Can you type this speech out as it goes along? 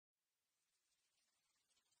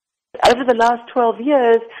over the last 12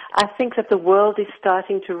 years, I think that the world is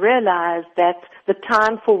starting to realize that the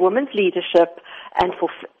time for women's leadership and for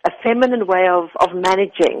a feminine way of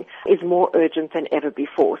managing is more urgent than ever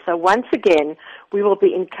before. So once again, we will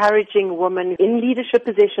be encouraging women in leadership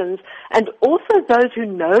positions and also those who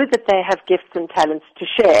know that they have gifts and talents to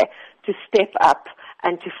share to step up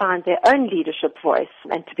and to find their own leadership voice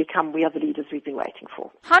and to become we are the leaders we've been waiting for.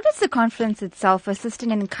 How does the conference itself assist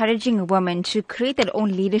in encouraging women to create their own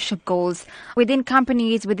leadership goals within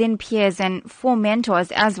companies, within peers, and for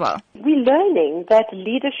mentors as well? We're learning that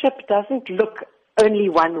leadership doesn't look only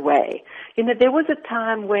one way. There was a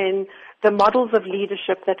time when the models of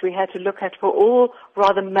leadership that we had to look at were all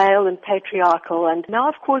rather male and patriarchal. And now,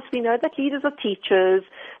 of course, we know that leaders are teachers,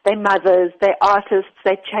 they're mothers, they're artists,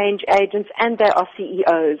 they're change agents, and they are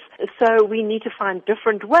CEOs. So we need to find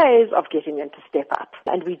different ways of getting them to step up.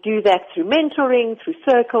 And we do that through mentoring, through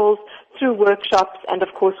circles, through workshops, and of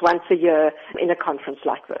course once a year in a conference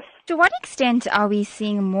like this. To what extent are we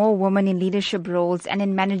seeing more women in leadership roles and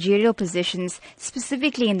in managerial positions,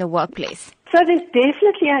 specifically in the workplace? So there's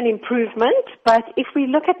definitely an improvement, but if we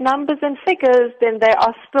look at numbers and figures, then they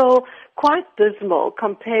are still quite dismal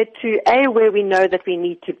compared to A, where we know that we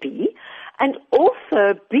need to be, and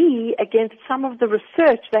also B, against some of the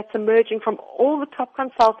research that's emerging from all the top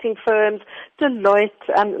consulting firms, Deloitte,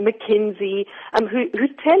 McKinsey, who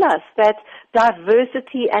tell us that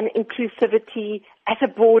diversity and inclusivity at a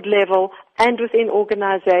board level and within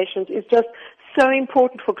organizations is just so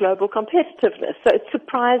important for global competitiveness. So it's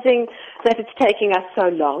surprising that it's taking us so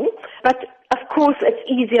long, but of course it's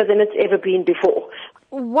easier than it's ever been before.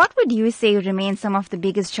 What would you say remain some of the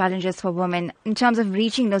biggest challenges for women in terms of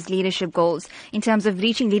reaching those leadership goals, in terms of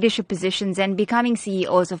reaching leadership positions and becoming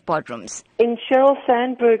CEOs of boardrooms? In Sheryl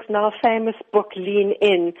Sandberg's now famous book, Lean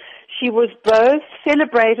In, she was both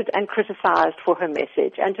celebrated and criticized for her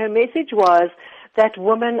message. And her message was that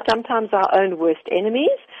women sometimes are our own worst enemies,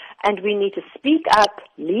 and we need to speak up,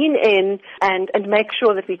 lean in, and make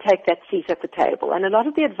sure that we take that seat at the table. And a lot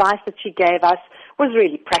of the advice that she gave us was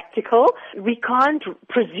really practical. We can't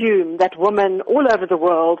presume that women all over the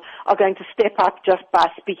world are going to step up just by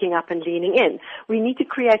speaking up and leaning in. We need to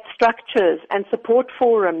create structures and support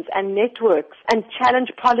forums and networks and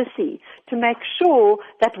challenge policy to make sure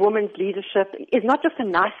that women's leadership is not just a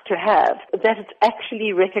nice to have, that it's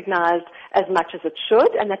actually recognized as much as it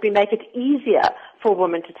should, and that we make it easier for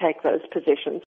women to take those positions.